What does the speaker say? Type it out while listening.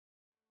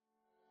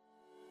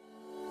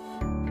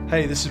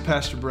Hey, this is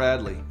Pastor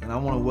Bradley, and I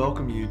want to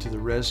welcome you to the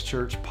Res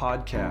Church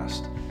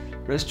podcast.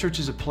 Res Church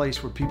is a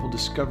place where people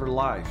discover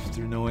life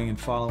through knowing and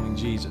following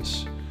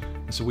Jesus.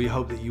 And so we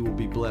hope that you will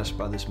be blessed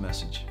by this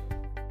message.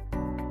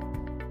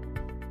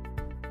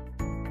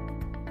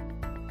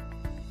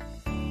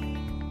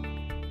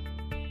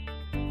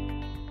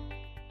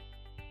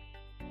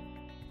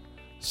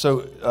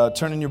 So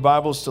turn in your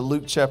Bibles to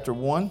Luke chapter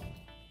 1.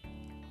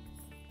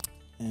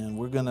 And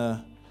we're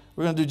gonna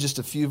do just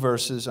a few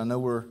verses. I know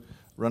we're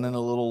running a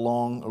little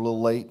long, a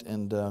little late,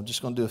 and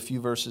just going to do a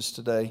few verses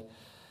today,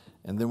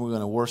 and then we're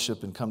going to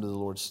worship and come to the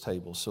Lord's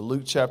table. So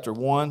Luke chapter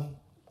 1,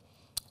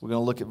 we're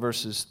going to look at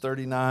verses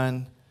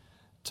 39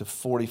 to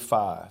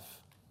 45.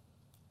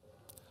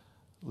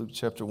 Luke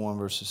chapter 1,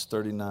 verses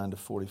 39 to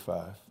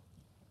 45.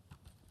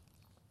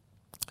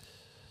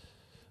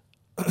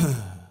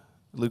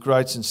 Luke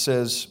writes and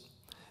says,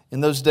 "In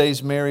those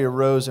days Mary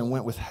arose and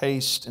went with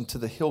haste into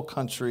the hill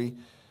country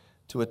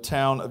to a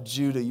town of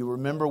Judah." You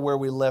remember where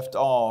we left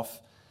off,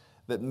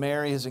 that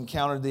Mary has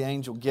encountered the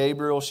angel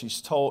Gabriel.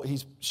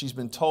 She's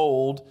been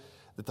told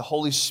that the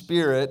Holy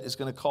Spirit is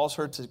going to cause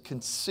her to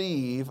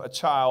conceive a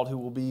child who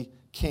will be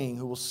king,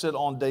 who will sit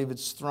on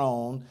David's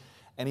throne.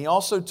 And he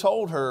also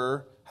told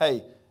her,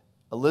 hey,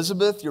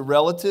 Elizabeth, your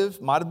relative,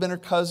 might have been her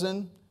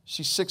cousin,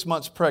 she's 6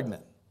 months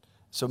pregnant.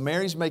 So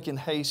Mary's making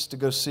haste to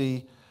go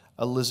see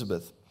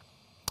Elizabeth.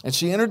 And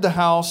she entered the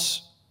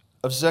house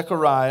of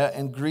Zechariah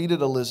and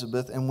greeted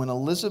Elizabeth. And when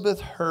Elizabeth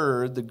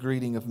heard the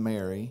greeting of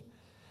Mary,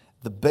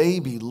 the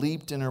baby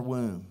leaped in her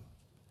womb.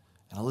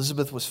 And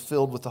Elizabeth was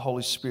filled with the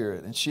Holy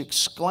Spirit. And she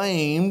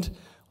exclaimed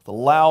with a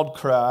loud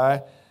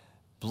cry,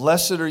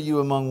 "Blessed are you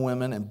among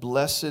women, and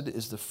blessed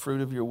is the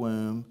fruit of your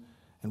womb.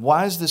 And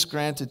why is this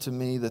granted to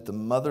me, that the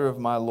mother of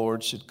my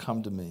Lord should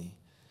come to me?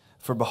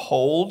 For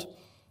behold,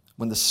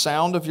 when the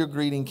sound of your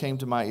greeting came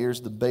to my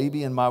ears, the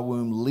baby in my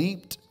womb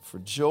leaped for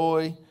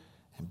joy.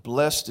 And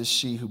blessed is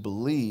she who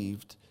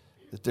believed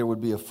that there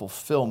would be a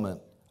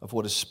fulfillment of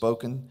what is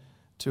spoken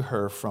to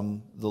her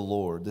from the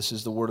Lord." This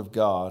is the word of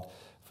God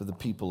for the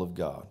people of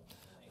God.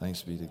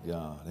 Thanks be to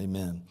God.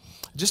 Amen.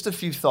 Just a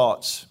few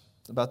thoughts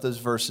about those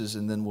verses,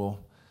 and then we'll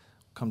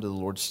come to the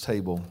Lord's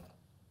table.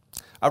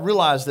 I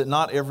realize that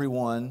not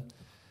everyone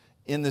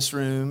in this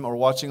room or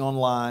watching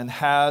online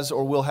has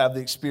or will have the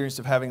experience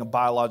of having a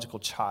biological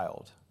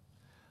child.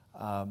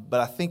 But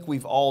I think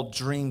we've all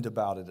dreamed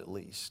about it at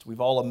least. We've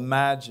all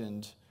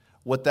imagined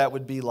what that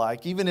would be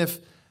like, even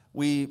if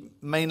we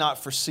may not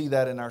foresee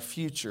that in our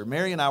future.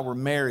 Mary and I were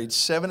married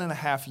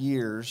 7.5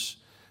 years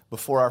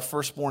before our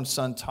firstborn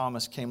son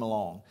Thomas came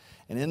along.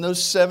 And in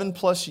those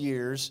 7+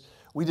 years,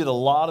 we did a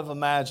lot of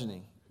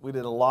imagining. We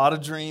did a lot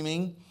of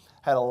dreaming,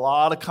 had a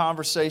lot of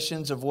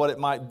conversations of what it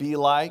might be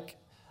like.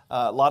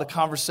 A lot of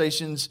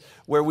conversations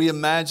where we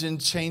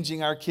imagined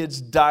changing our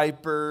kids'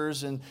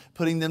 diapers and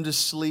putting them to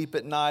sleep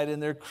at night in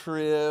their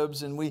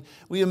cribs. And we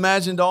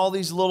imagined all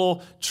these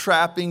little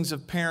trappings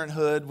of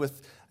parenthood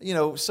with,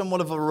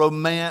 somewhat of a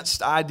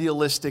romanced,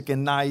 idealistic,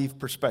 and naive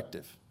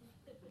perspective,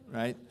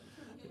 right?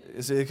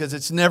 Because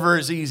it's never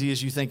as easy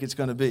as you think it's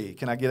going to be.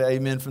 Can I get an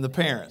amen from the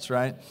parents,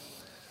 right?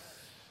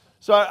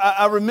 So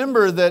I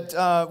remember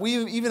that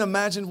we even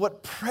imagined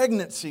what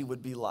pregnancy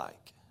would be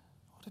like.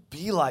 What would it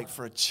be like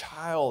for a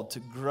child to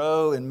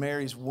grow in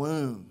Mary's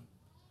womb?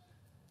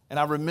 And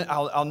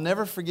I'll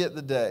never forget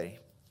the day.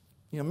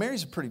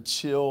 Mary's a pretty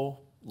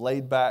chill,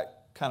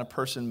 laid-back kind of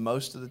person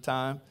most of the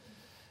time.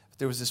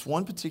 There was this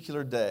one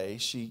particular day,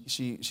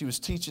 she was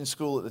teaching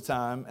school at the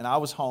time, and I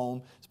was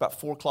home. It's about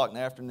 4 o'clock in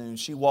the afternoon.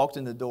 She walked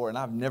in the door, and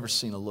I've never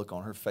seen a look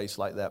on her face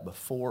like that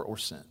before or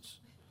since.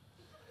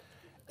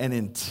 An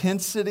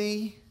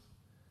intensity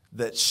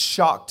that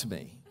shocked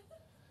me.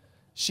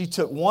 She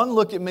took one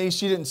look at me.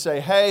 She didn't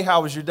say, "Hey,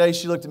 how was your day?"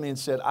 She looked at me and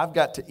said, "I've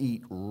got to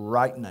eat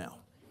right now."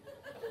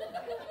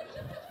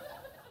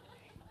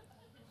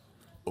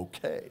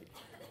 Okay.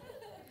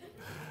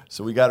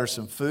 So we got her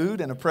some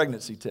food and a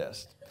pregnancy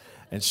test.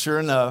 And sure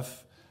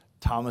enough,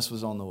 Thomas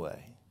was on the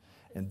way.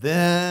 And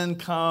then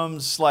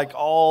comes like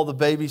all the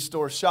baby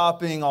store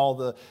shopping, all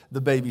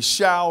the baby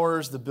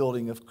showers, the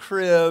building of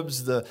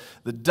cribs, the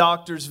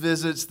doctor's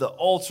visits, the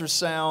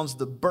ultrasounds,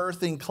 the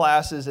birthing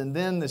classes. And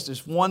then this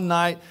just one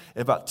night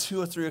at about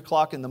 2 or 3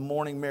 o'clock in the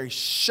morning, Mary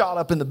shot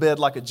up in the bed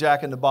like a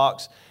jack in the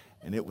box,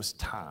 and it was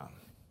time.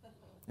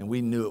 And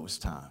we knew it was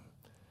time.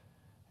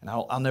 And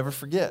I'll never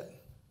forget,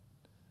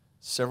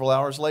 several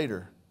hours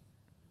later,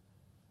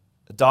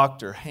 a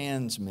doctor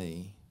hands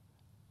me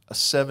a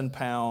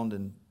 7-pound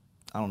and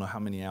I don't know how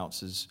many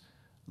ounces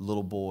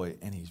little boy,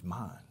 and he's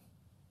mine.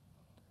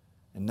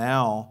 And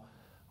now,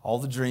 all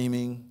the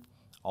dreaming,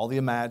 all the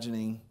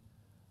imagining,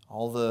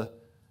 all the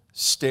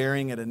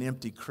staring at an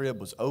empty crib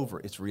was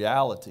over. It's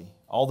reality.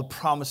 All the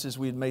promises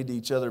we had made to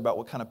each other about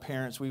what kind of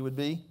parents we would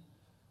be,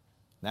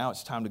 now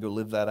it's time to go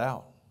live that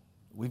out.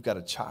 We've got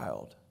a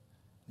child.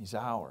 He's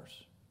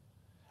ours.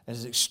 And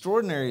as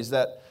extraordinary as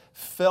that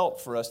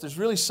felt for us, there's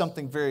really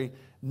something very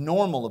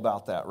normal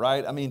about that,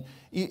 right? I mean,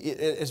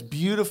 as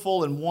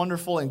beautiful and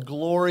wonderful and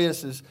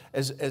glorious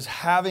as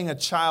having a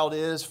child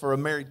is for a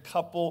married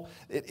couple,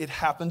 it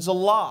happens a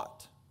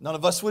lot. None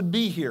of us would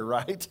be here,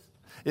 right?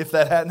 If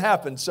that hadn't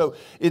happened. So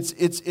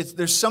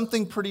there's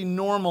something pretty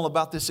normal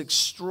about this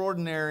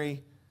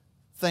extraordinary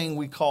thing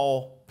we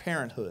call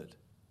parenthood.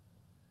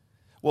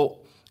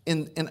 Well,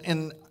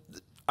 in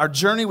our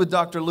journey with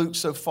Dr. Luke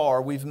so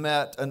far, we've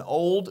met an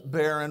old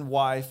barren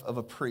wife of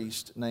a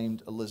priest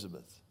named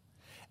Elizabeth.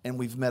 And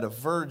we've met a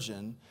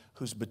virgin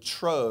who's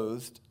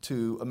betrothed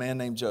to a man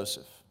named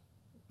Joseph,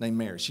 named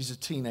Mary. She's a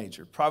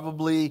teenager,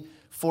 probably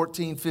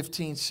 14,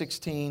 15,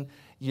 16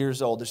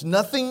 years old. There's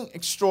nothing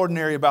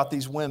extraordinary about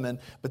these women,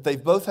 but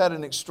they've both had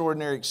an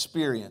extraordinary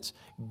experience.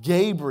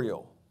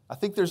 Gabriel, I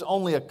think there's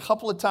only a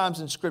couple of times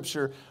in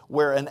Scripture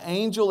where an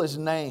angel is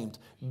named.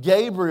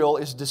 Gabriel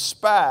is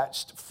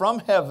dispatched from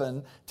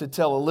heaven to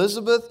tell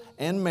Elizabeth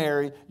and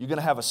Mary, you're going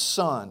to have a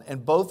son.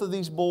 And both of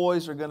these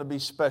boys are going to be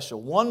special.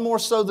 One more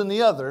so than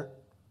the other,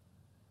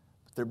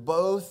 but they're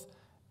both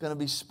going to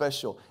be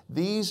special.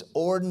 These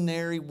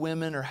ordinary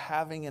women are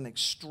having an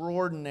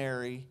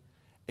extraordinary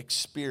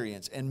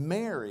experience. And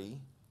Mary,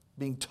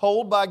 being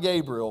told by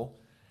Gabriel,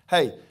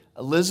 hey,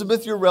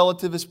 Elizabeth, your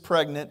relative, is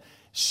pregnant.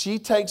 She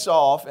takes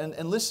off, and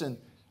listen,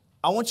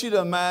 I want you to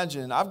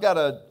imagine, I've got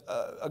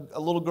a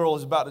little girl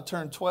who's about to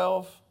turn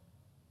 12.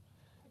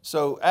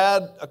 So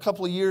add a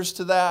couple of years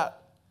to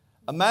that.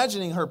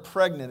 Imagining her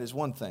pregnant is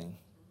one thing.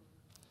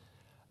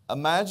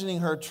 Imagining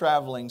her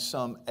traveling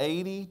some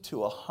 80 to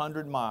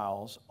 100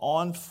 miles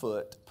on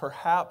foot,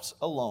 perhaps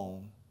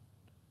alone,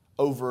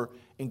 over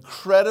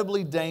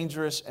incredibly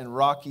dangerous and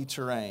rocky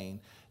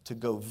terrain to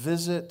go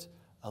visit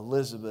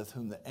Elizabeth,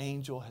 whom the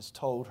angel has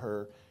told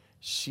her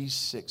she's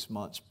 6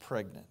 months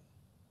pregnant.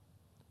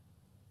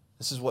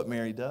 This is what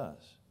Mary does.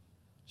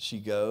 She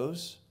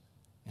goes,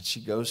 and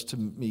she goes to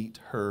meet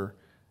her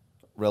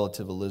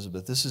relative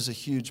Elizabeth. This is a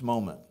huge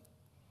moment,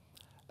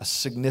 a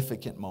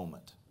significant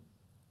moment,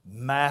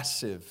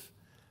 massive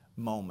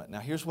moment. Now,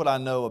 here's what I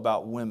know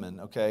about women,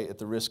 okay, at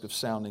the risk of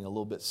sounding a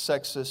little bit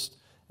sexist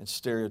and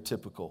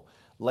stereotypical.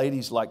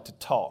 Ladies like to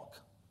talk.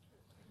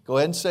 Go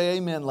ahead and say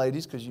amen,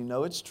 ladies, because you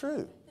know it's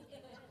true.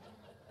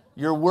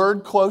 Your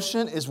word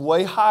quotient is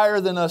way higher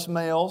than us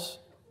males.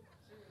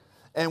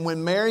 And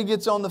when Mary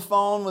gets on the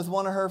phone with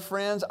one of her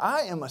friends,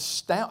 I am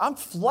astounded. I'm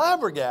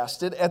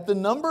flabbergasted at the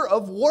number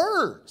of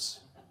words.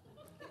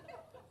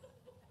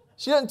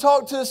 She doesn't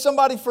talk to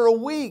somebody for a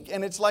week,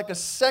 and it's like a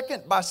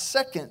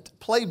second-by-second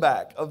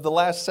playback of the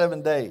last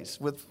 7 days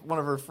with one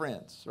of her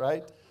friends,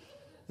 right?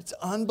 It's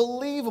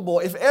unbelievable.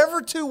 If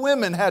ever two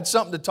women had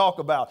something to talk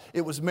about,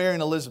 it was Mary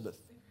and Elizabeth.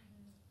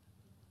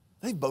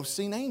 They've both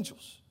seen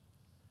angels.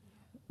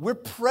 We're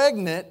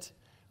pregnant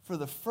for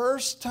the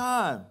first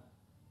time.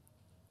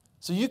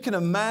 So you can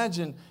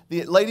imagine,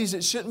 ladies,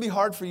 it shouldn't be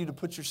hard for you to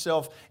put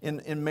yourself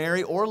in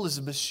Mary or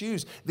Elizabeth's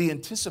shoes. The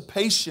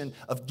anticipation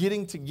of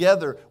getting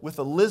together with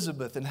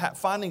Elizabeth and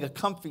finding a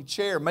comfy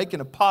chair,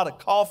 making a pot of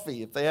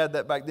coffee, if they had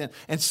that back then,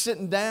 and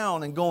sitting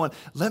down and going,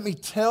 let me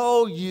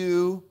tell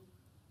you.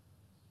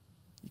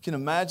 You can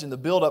imagine the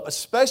buildup,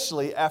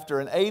 especially after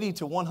an 80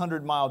 to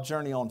 100 mile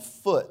journey on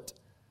foot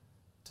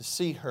to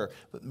see her.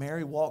 But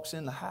Mary walks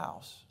in the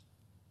house.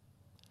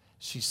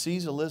 She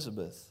sees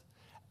Elizabeth.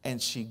 And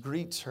she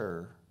greets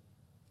her,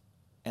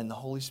 and the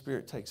Holy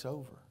Spirit takes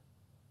over.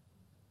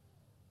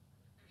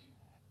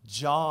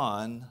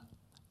 John,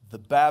 the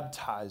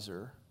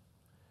baptizer,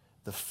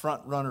 the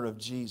front runner of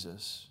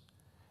Jesus,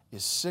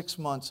 is 6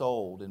 months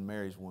old in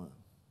Mary's womb.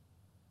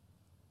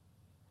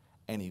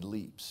 And he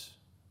leaps.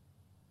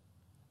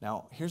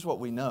 Now, here's what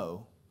we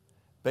know.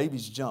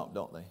 Babies jump,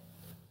 don't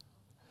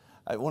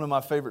they? One of my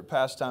favorite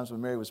pastimes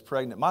when Mary was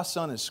pregnant, my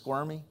son is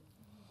squirmy.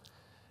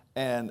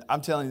 And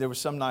I'm telling you, there were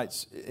some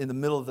nights in the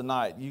middle of the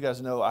night, you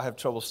guys know I have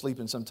trouble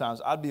sleeping sometimes.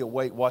 I'd be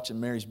awake watching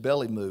Mary's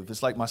belly move.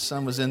 It's like my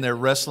son was in there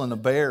wrestling a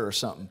bear or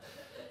something.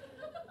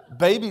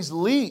 Babies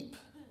leap.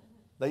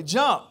 They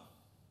jump.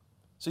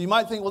 So you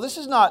might think, well,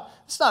 it's not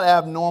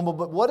abnormal,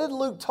 but what did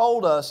Luke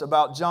told us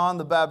about John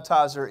the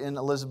Baptizer in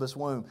Elizabeth's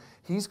womb?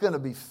 He's going to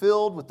be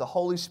filled with the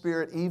Holy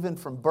Spirit even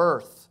from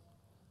birth.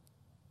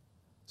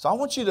 So I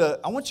want you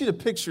to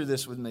picture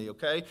this with me,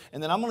 okay?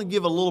 And then I'm going to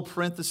give a little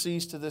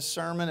parentheses to this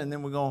sermon, and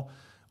then we're going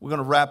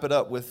to wrap it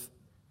up with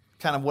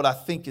kind of what I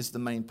think is the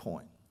main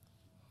point.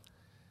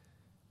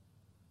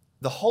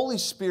 The Holy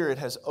Spirit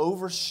has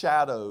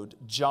overshadowed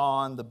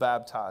John the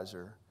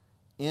Baptizer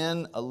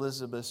in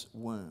Elizabeth's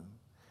womb.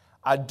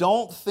 I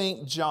don't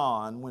think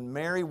John, when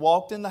Mary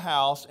walked in the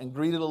house and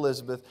greeted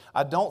Elizabeth,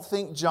 I don't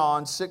think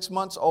John, 6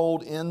 months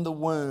old in the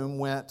womb,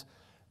 went,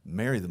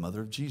 Mary, the mother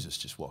of Jesus,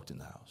 just walked in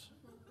the house.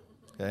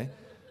 Okay?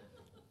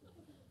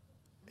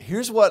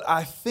 Here's what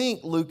I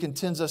think Luke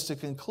intends us to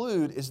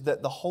conclude is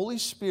that the Holy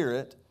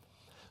Spirit,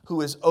 who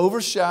is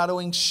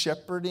overshadowing,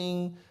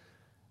 shepherding,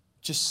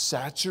 just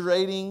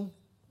saturating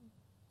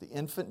the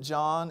infant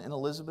John in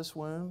Elizabeth's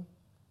womb,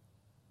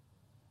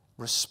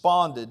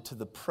 responded to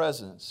the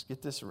presence,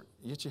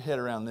 get your head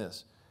around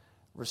this,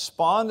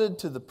 responded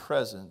to the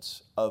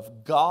presence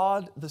of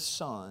God the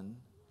Son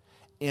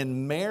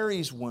in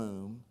Mary's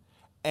womb,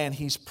 and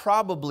he's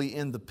probably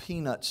in the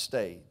peanut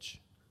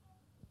stage.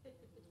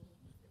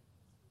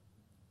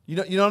 You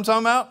know what I'm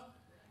talking about?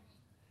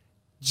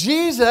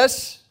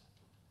 Jesus,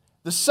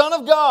 the Son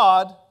of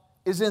God,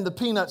 is in the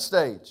peanut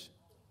stage.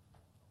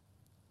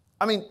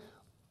 I mean,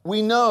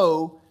 we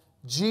know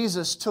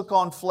Jesus took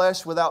on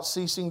flesh without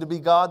ceasing to be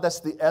God. That's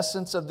the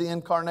essence of the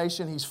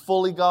incarnation. He's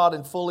fully God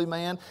and fully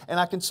man. And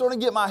I can sort of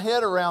get my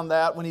head around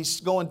that when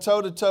he's going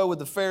toe-to-toe with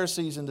the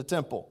Pharisees in the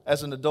temple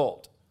as an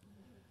adult.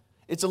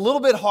 It's a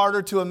little bit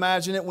harder to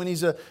imagine it when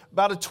he's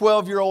about a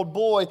 12-year-old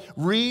boy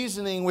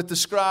reasoning with the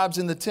scribes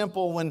in the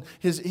temple when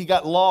he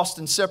got lost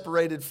and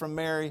separated from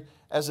Mary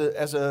as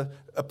a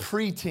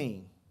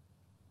preteen.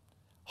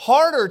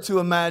 Harder to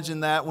imagine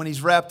that when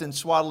he's wrapped in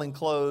swaddling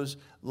clothes,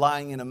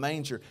 lying in a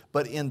manger.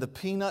 But in the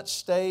peanut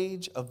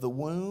stage of the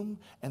womb,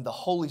 and the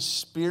Holy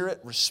Spirit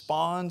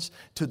responds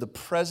to the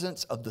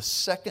presence of the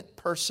second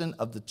person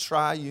of the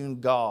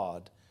triune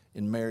God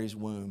in Mary's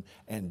womb,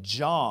 and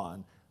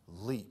John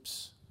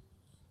leaps.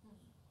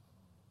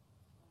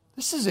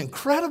 This is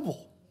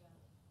incredible.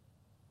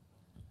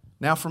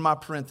 Now for my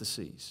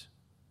parentheses.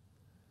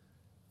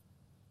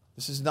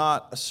 This is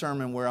not a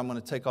sermon where I'm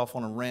going to take off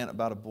on a rant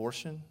about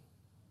abortion.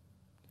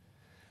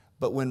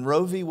 But when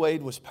Roe v.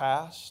 Wade was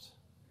passed,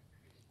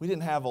 we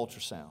didn't have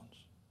ultrasounds.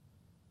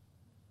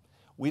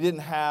 We didn't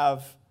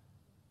have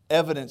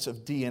evidence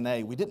of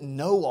DNA. We didn't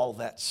know all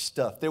that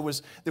stuff. There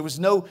was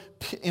no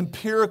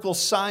empirical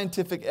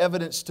scientific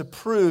evidence to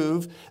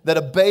prove that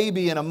a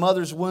baby in a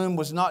mother's womb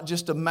was not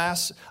just a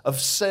mass of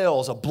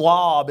cells, a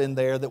blob in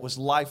there that was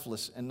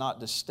lifeless and not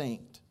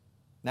distinct.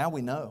 Now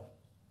we know.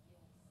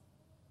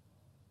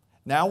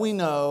 Now we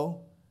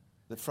know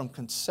that from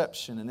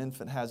conception an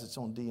infant has its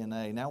own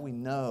DNA. Now we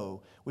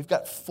know. We've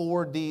got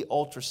 4D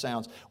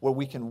ultrasounds where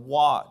we can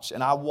watch.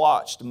 And I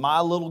watched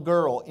my little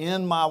girl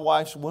in my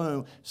wife's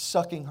womb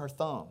sucking her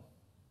thumb.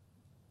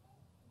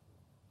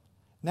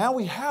 Now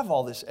we have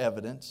all this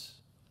evidence.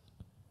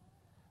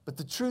 But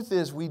the truth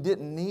is we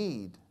didn't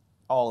need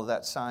all of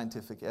that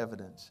scientific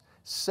evidence.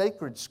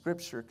 Sacred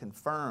Scripture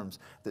confirms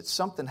that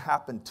something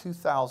happened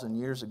 2,000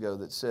 years ago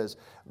that says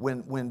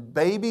when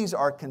babies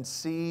are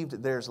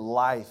conceived, there's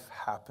life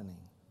happening.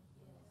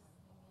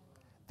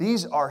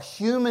 These are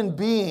human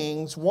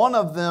beings, one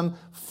of them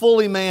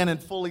fully man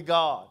and fully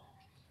God,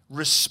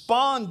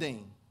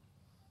 responding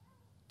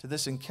to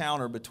this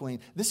encounter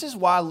between. This is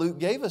why Luke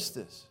gave us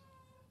this.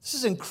 This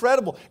is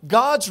incredible.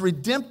 God's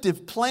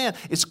redemptive plan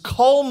is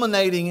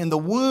culminating in the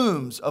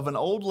wombs of an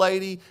old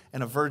lady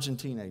and a virgin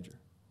teenager.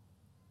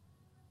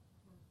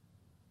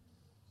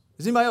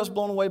 Is anybody else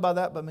blown away by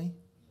that but me?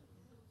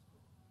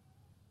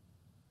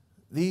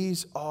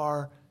 These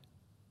are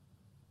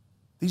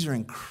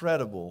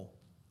incredible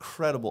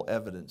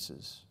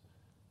evidences.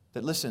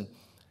 That, listen,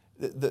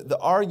 the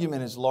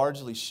argument has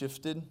largely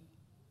shifted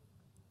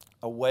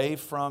away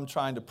from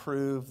trying to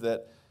prove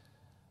that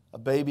a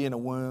baby in a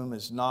womb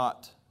is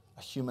not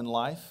a human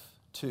life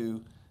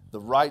to the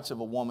rights of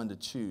a woman to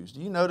choose.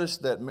 Do you notice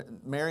that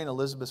Mary and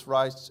Elizabeth's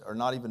rights are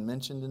not even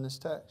mentioned in this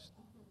text?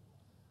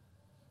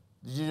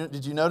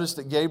 Did you notice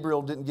that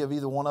Gabriel didn't give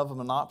either one of them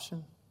an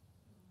option?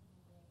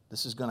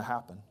 This is going to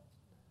happen.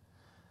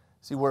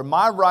 See, where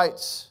my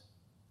rights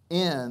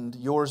end,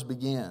 yours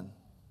begin.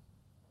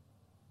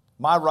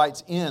 My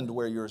rights end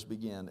where yours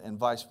begin, and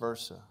vice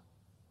versa.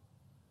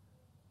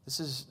 This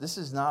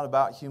is not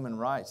about human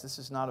rights. This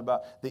is not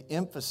about... The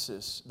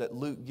emphasis that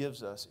Luke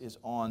gives us is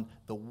on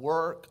the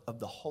work of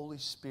the Holy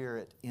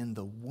Spirit in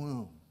the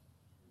womb.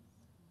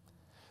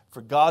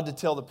 For God to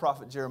tell the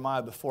prophet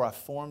Jeremiah, before I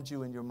formed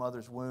you in your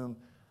mother's womb,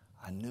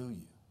 I knew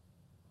you.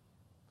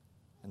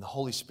 And the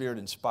Holy Spirit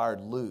inspired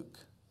Luke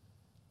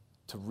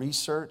to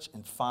research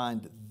and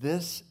find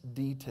this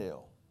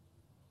detail.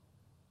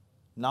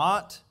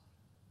 Not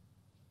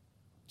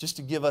just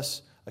to give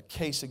us a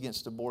case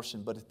against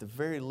abortion, but at the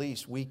very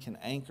least we can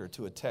anchor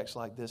to a text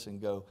like this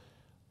and go,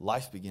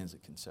 life begins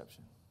at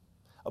conception.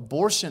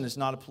 Abortion is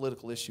not a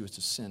political issue, it's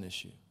a sin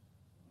issue.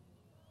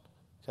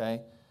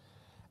 Okay?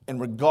 And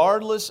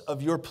regardless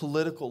of your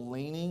political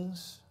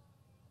leanings,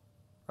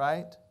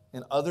 right,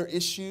 and other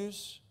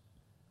issues,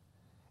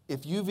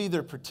 if you've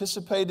either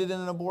participated in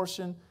an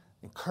abortion,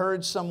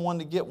 encouraged someone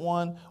to get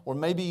one, or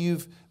maybe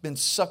you've been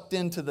sucked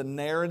into the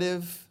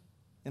narrative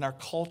in our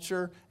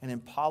culture and in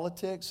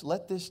politics,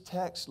 let this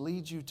text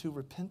lead you to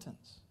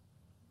repentance.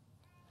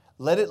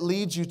 Let it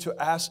lead you to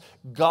ask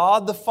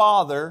God the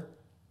Father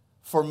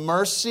for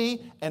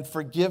mercy and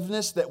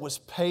forgiveness that was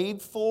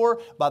paid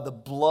for by the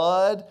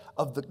blood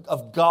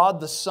of God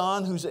the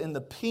Son, who's in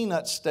the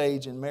peanut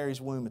stage in Mary's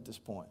womb at this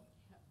point.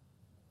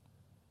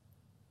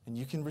 And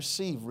you can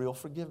receive real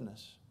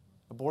forgiveness.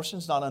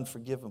 Abortion's not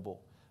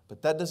unforgivable,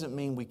 but that doesn't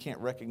mean we can't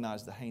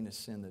recognize the heinous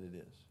sin that it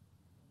is.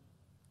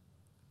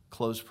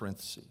 Close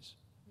parentheses.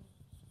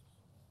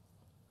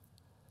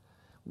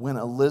 When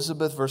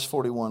Elizabeth, verse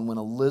 41, when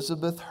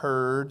Elizabeth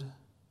heard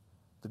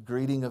the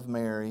greeting of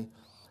Mary,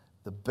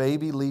 the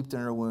baby leaped in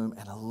her womb,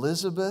 and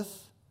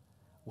Elizabeth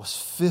was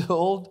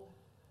filled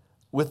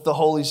with the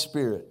Holy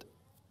Spirit.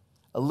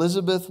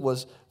 Elizabeth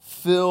was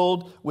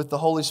filled with the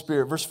Holy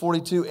Spirit. Verse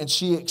 42, and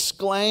she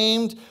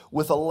exclaimed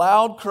with a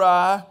loud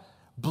cry,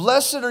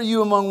 "Blessed are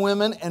you among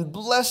women, and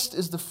blessed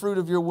is the fruit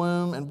of your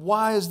womb. And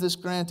why is this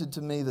granted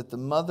to me, that the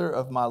mother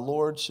of my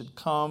Lord should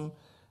come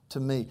to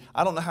me?"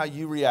 I don't know how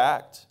you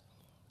react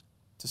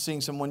to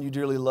seeing someone you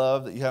dearly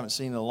love that you haven't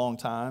seen in a long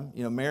time.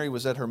 You know, Mary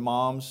was at her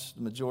mom's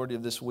the majority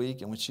of this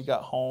week, and when she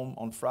got home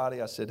on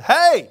Friday, I said,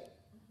 "Hey!"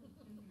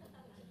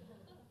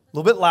 A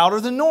little bit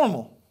louder than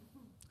normal,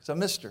 because I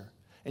missed her.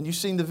 And you've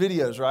seen the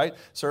videos, right?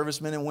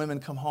 Servicemen and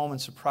women come home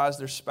and surprise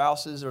their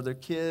spouses or their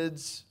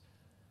kids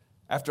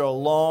after a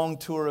long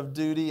tour of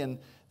duty, and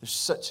there's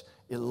such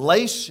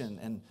elation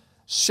and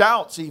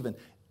shouts even.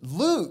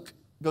 Luke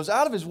goes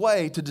out of his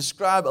way to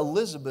describe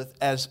Elizabeth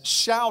as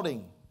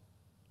shouting,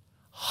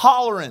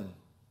 hollering,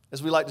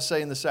 as we like to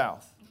say in the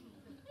South.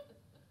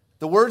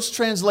 The word's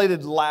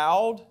translated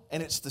loud,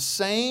 and it's the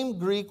same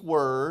Greek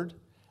word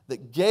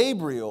that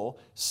Gabriel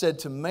said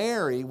to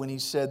Mary when he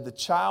said, "The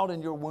child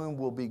in your womb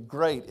will be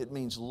great." It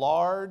means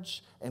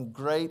large and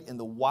great in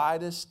the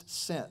widest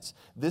sense.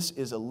 This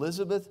is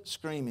Elizabeth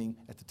screaming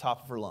at the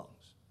top of her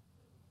lungs.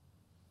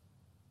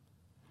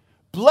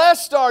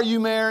 "Blessed are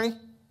you, Mary.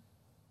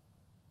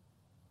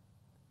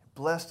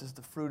 Blessed is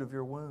the fruit of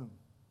your womb."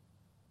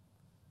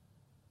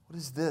 What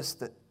is this?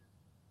 That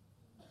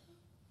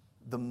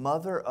the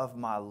mother of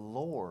my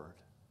Lord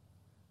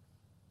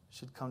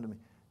should come to me.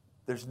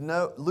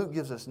 Luke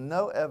gives us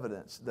no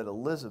evidence that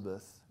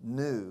Elizabeth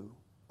knew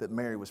that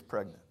Mary was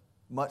pregnant,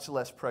 much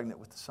less pregnant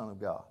with the Son of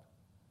God.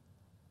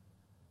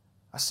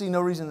 I see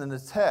no reason in the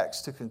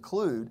text to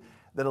conclude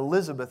that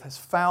Elizabeth has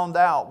found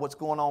out what's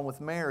going on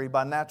with Mary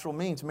by natural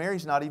means.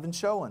 Mary's not even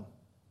showing.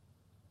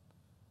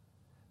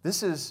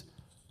 This is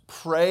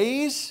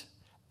praise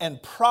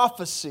and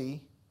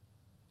prophecy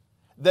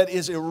that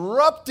is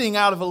erupting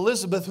out of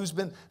Elizabeth, who's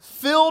been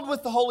filled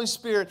with the Holy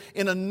Spirit.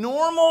 In a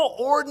normal,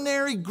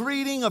 ordinary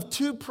greeting of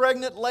two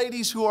pregnant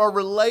ladies who are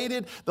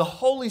related, the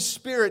Holy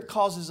Spirit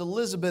causes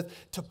Elizabeth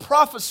to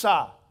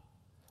prophesy.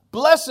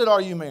 "Blessed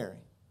are you, Mary.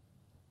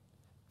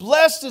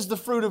 Blessed is the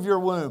fruit of your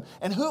womb."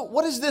 And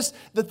what is this?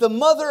 That the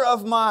mother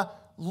of my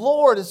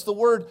Lord, it's the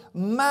word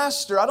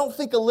master. I don't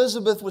think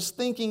Elizabeth was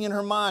thinking in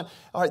her mind,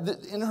 all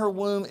right, in her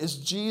womb is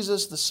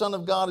Jesus, the Son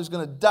of God, who's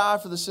going to die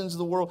for the sins of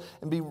the world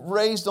and be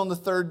raised on the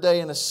third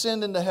day and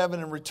ascend into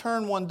heaven and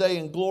return one day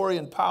in glory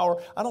and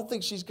power. I don't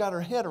think she's got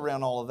her head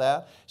around all of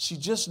that. She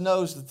just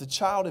knows that the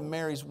child in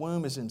Mary's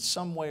womb is in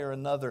some way or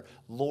another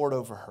Lord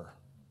over her.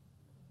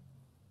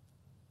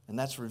 And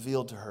that's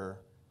revealed to her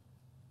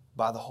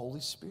by the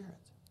Holy Spirit.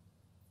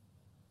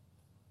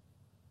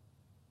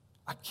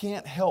 I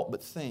can't help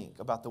but think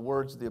about the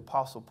words of the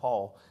Apostle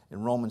Paul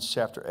in Romans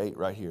chapter 8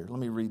 right here. Let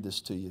me read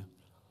this to you.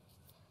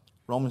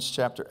 Romans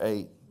chapter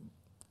 8,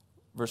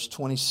 verse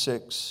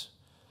 26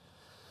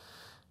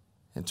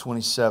 and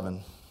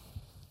 27.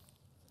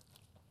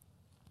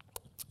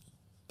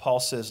 Paul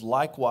says,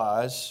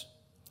 "Likewise,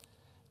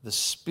 the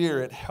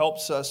Spirit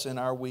helps us in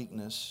our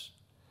weakness,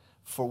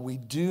 for we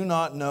do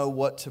not know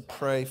what to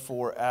pray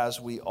for as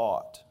we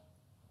ought.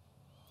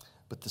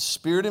 But the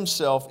Spirit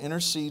Himself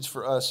intercedes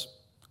for us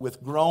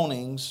with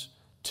groanings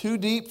too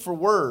deep for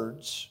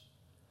words,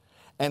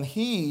 and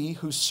He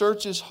who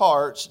searches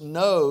hearts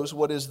knows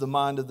what is the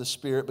mind of the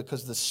Spirit,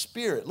 because the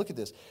Spirit," look at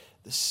this,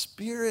 "the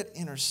Spirit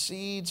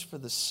intercedes for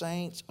the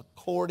saints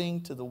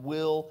according to the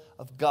will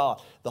of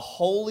God." The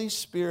Holy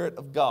Spirit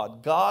of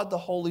God, God the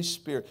Holy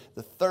Spirit,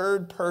 the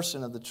third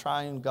person of the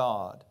triune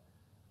God,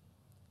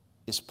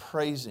 is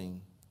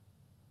praising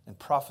and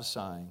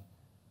prophesying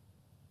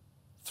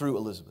through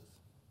Elizabeth.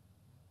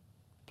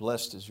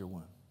 "Blessed is your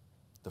womb,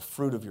 the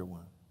fruit of your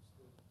womb.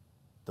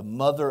 The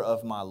mother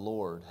of my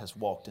Lord has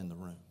walked in the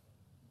room."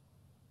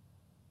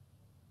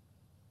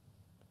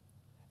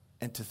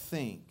 And to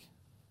think,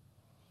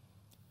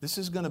 this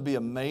is going to be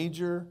a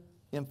major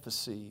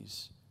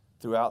emphasis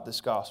throughout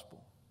this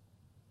gospel,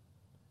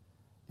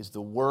 is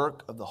the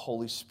work of the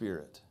Holy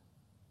Spirit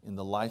in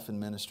the life and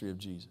ministry of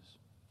Jesus.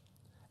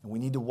 And we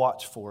need to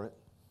watch for it.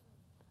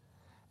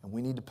 And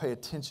we need to pay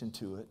attention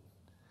to it,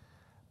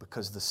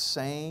 because the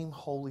same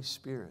Holy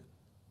Spirit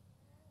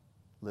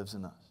lives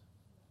in us.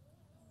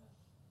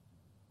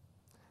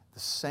 The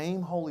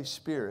same Holy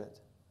Spirit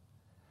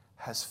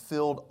has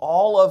filled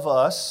all of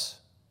us.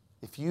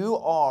 If you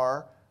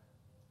are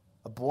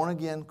a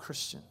born-again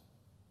Christian,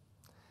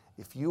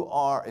 if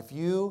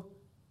you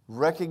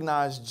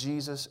recognize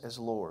Jesus as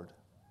Lord,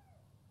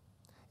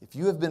 if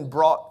you have been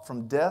brought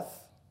from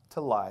death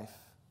to life,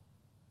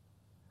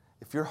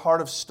 if your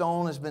heart of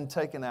stone has been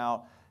taken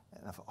out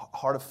and a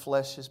heart of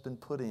flesh has been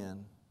put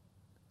in,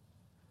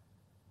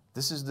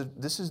 this is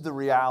the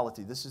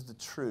reality. This is the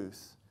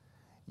truth.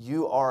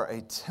 You are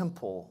a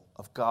temple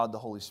of God the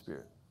Holy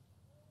Spirit.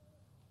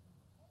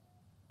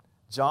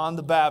 John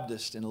the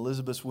Baptist in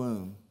Elizabeth's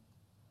womb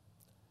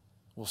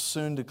will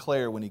soon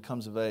declare when he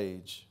comes of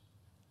age,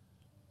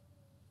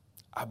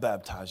 "I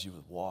baptize you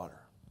with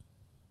water,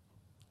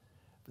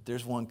 but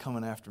there's one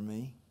coming after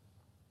me.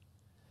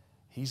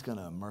 He's going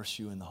to immerse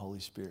you in the Holy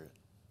Spirit.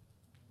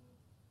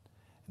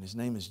 And His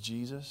name is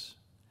Jesus.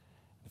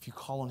 If you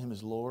call on Him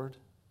as Lord,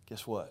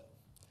 guess what?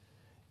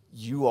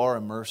 You are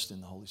immersed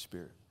in the Holy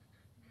Spirit.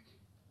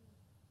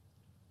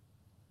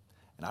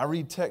 And I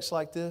read texts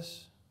like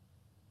this,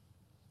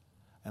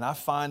 and I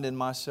find in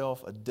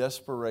myself a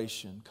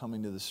desperation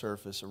coming to the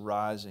surface,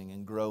 arising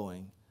and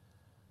growing.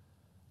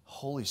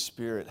 Holy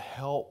Spirit,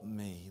 help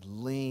me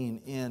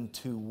lean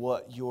into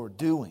what You're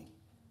doing.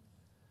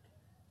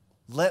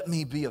 Let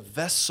me be a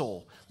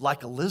vessel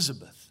like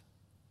Elizabeth.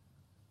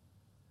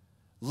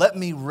 Let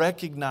me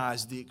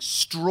recognize the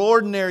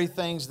extraordinary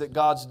things that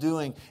God's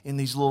doing in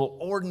these little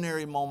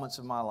ordinary moments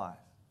of my life.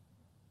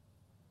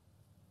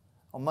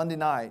 On Monday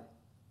night,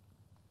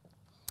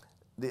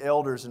 the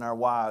elders and our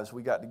wives,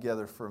 we got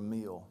together for a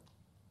meal.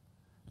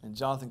 And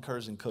Jonathan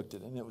Curzon cooked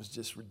it, and it was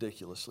just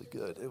ridiculously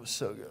good. It was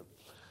so good.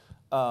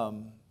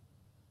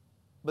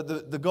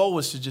 But the goal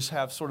was to just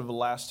have sort of a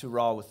last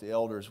hurrah with the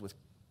elders, with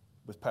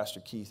Pastor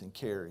Keith and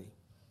Carrie.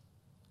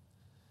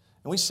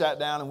 And we sat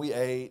down and we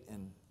ate,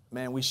 and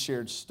man, we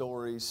shared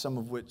stories, some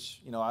of which,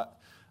 you know,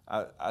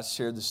 I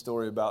shared the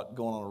story about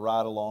going on a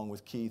ride along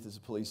with Keith as a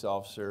police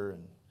officer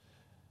and,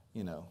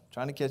 you know,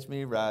 trying to catch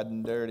me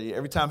riding dirty.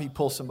 Every time he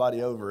pulls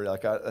somebody over,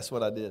 that's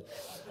what I did.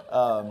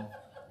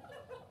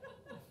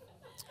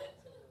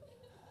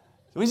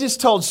 We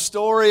just told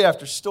story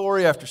after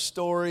story after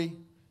story.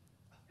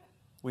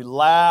 We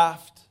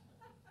laughed,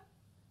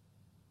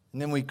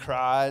 and then we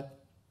cried.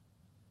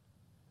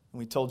 And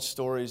we told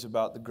stories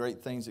about the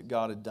great things that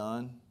God had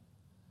done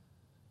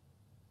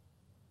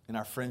in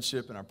our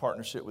friendship and our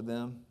partnership with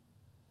them.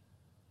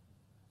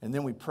 And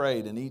then we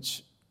prayed, and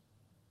each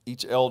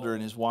elder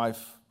and his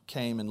wife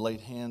came and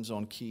laid hands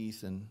on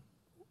Keith, and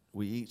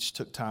we each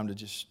took time to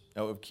just,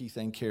 Keith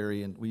and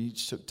Carrie, and we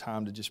each took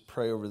time to just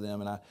pray over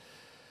them. And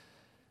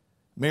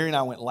Mary and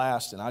I went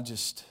last, and I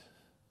just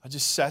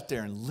sat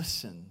there and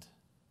listened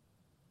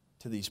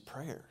to these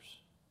prayers.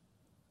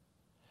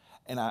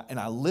 And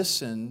I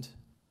listened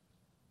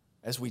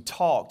as we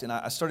talked, and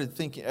I started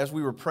thinking, as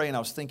we were praying, I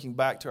was thinking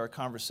back to our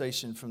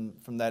conversation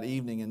from that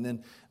evening, and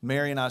then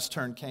Mary and I's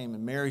turn came,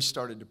 and Mary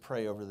started to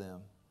pray over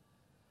them.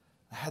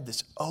 I had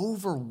this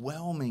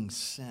overwhelming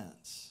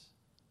sense,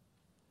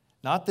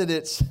 not that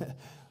it's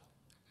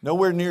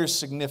nowhere near as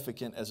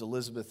significant as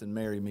Elizabeth and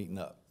Mary meeting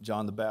up,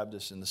 John the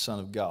Baptist and the Son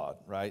of God,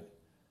 right?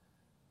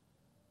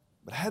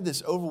 But I had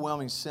this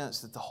overwhelming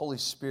sense that the Holy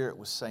Spirit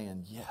was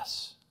saying,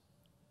 yes,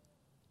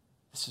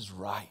 this is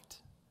right.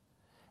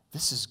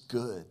 This is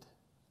good.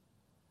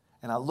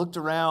 And I looked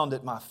around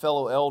at my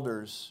fellow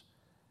elders,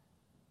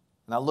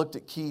 and I looked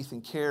at Keith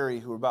and Carrie,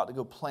 who were about to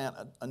go plant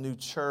a new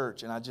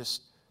church, and I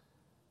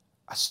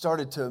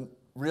started to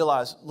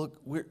realize, look,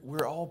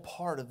 we're all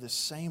part of this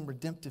same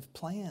redemptive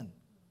plan.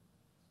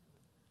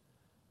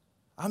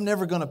 I'm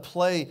never going to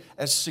play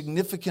as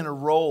significant a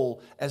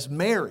role as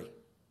Mary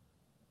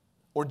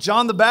or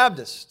John the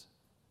Baptist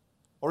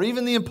or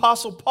even the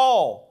Apostle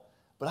Paul,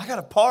 but I got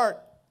a part.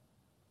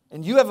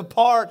 And you have a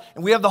part,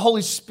 and we have the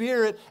Holy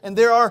Spirit, and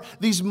there are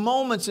these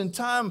moments in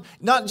time,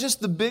 not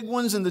just the big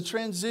ones and the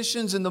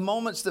transitions and the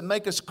moments that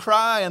make us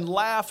cry and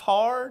laugh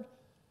hard,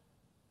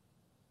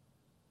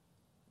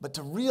 but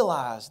to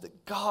realize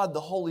that God,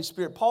 the Holy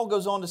Spirit, Paul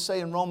goes on to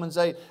say in Romans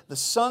 8, the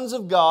sons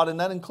of God,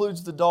 and that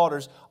includes the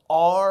daughters,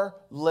 are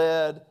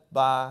led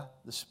by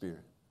the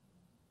Spirit.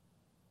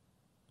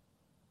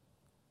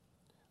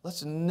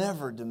 Let's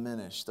never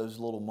diminish those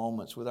little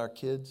moments with our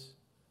kids,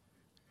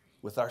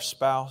 with our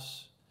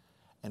spouse,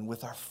 and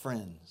with our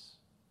friends.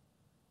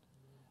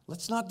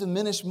 Let's not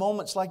diminish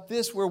moments like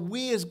this where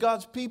we as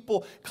God's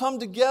people come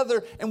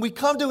together and we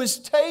come to His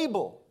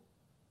table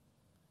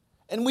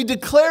and we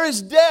declare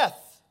His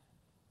death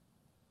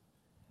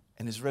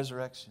and His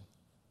resurrection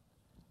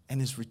and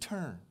His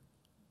return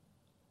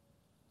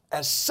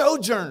as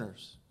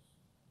sojourners,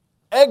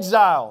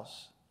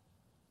 exiles,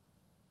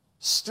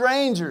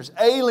 strangers,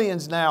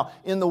 aliens now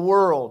in the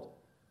world,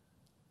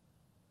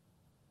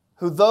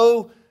 who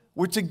though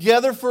we're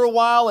together for a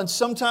while and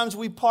sometimes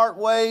we part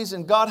ways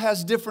and God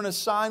has different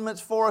assignments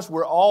for us,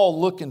 we're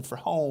all looking for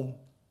home.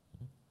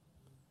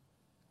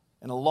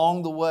 And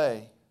along the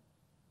way,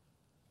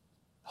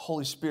 the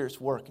Holy Spirit's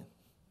working.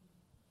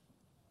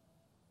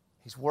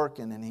 He's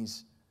working, and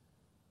He's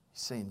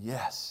saying,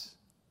 yes.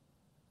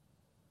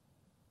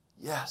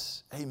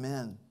 Yes,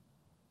 amen.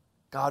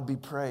 God be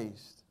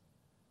praised.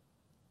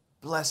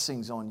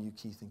 Blessings on you,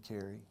 Keith and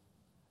Carrie.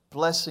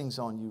 Blessings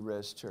on you,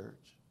 Res Church.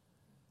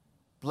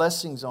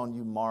 Blessings on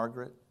you,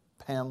 Margaret,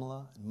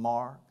 Pamela, and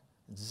Mark,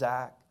 and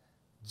Zach,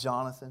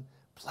 Jonathan.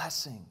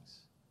 Blessings.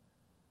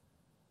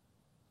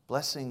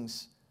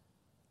 Blessings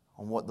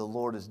on what the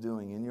Lord is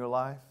doing in your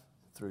life,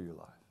 through your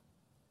life.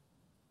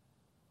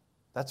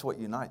 That's what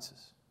unites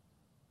us.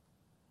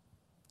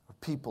 We're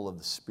people of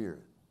the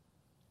Spirit.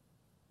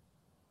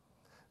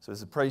 So as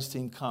the praise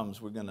team comes,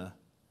 we're gonna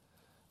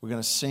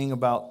sing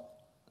about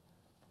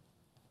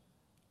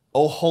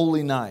O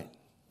Holy Night,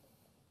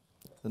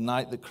 the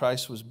night that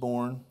Christ was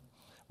born.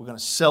 We're going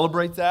to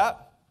celebrate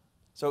that.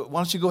 So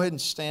why don't you go ahead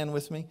and stand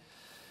with me.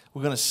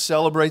 We're going to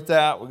celebrate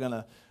that. We're going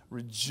to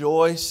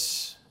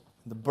rejoice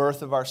in the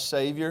birth of our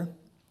Savior.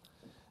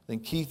 Then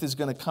Keith is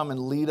going to come and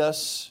lead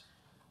us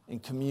in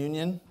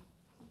communion.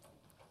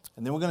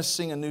 And then we're going to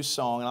sing a new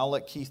song, and I'll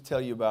let Keith tell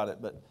you about it.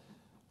 But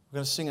we're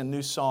going to sing a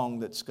new song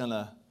that's going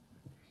to,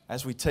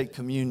 as we take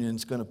communion,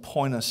 it's going to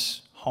point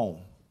us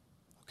home.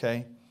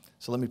 Okay?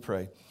 So let me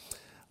pray.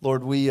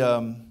 Lord, we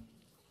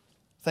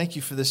thank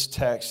you for this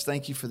text.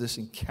 Thank you for this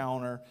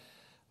encounter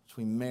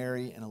between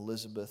Mary and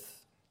Elizabeth.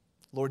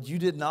 Lord, you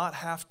did not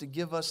have to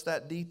give us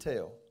that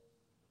detail.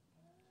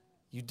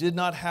 You did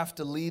not have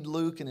to lead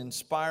Luke and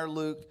inspire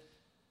Luke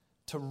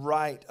to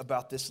write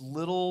about this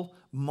little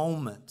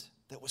moment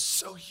that was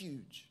so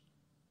huge.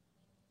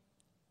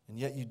 And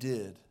yet you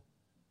did.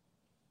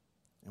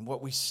 And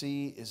what we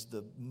see is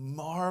the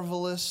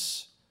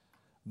marvelous,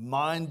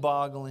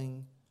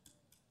 mind-boggling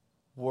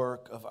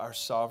work of our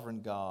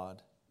sovereign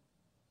God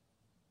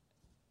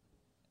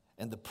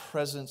and the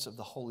presence of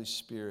the Holy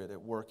Spirit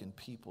at work in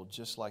people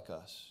just like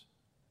us.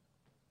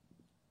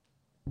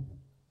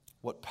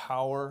 What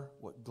power,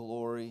 what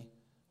glory,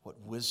 what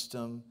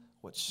wisdom,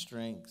 what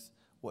strength,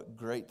 what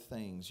great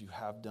things you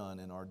have done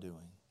and are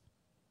doing.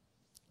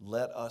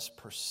 Let us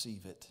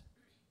perceive it.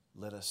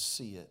 Let us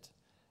see it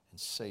and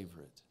savor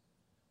it.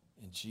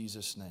 In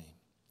Jesus' name.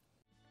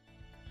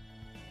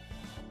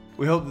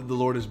 We hope that the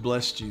Lord has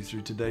blessed you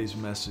through today's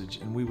message,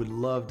 and we would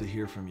love to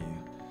hear from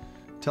you.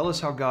 Tell us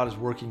how God is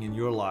working in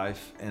your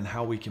life and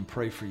how we can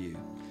pray for you.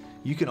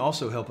 You can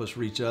also help us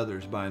reach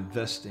others by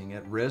investing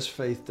at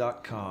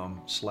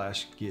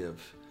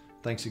resfaith.com/give.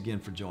 Thanks again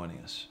for joining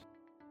us.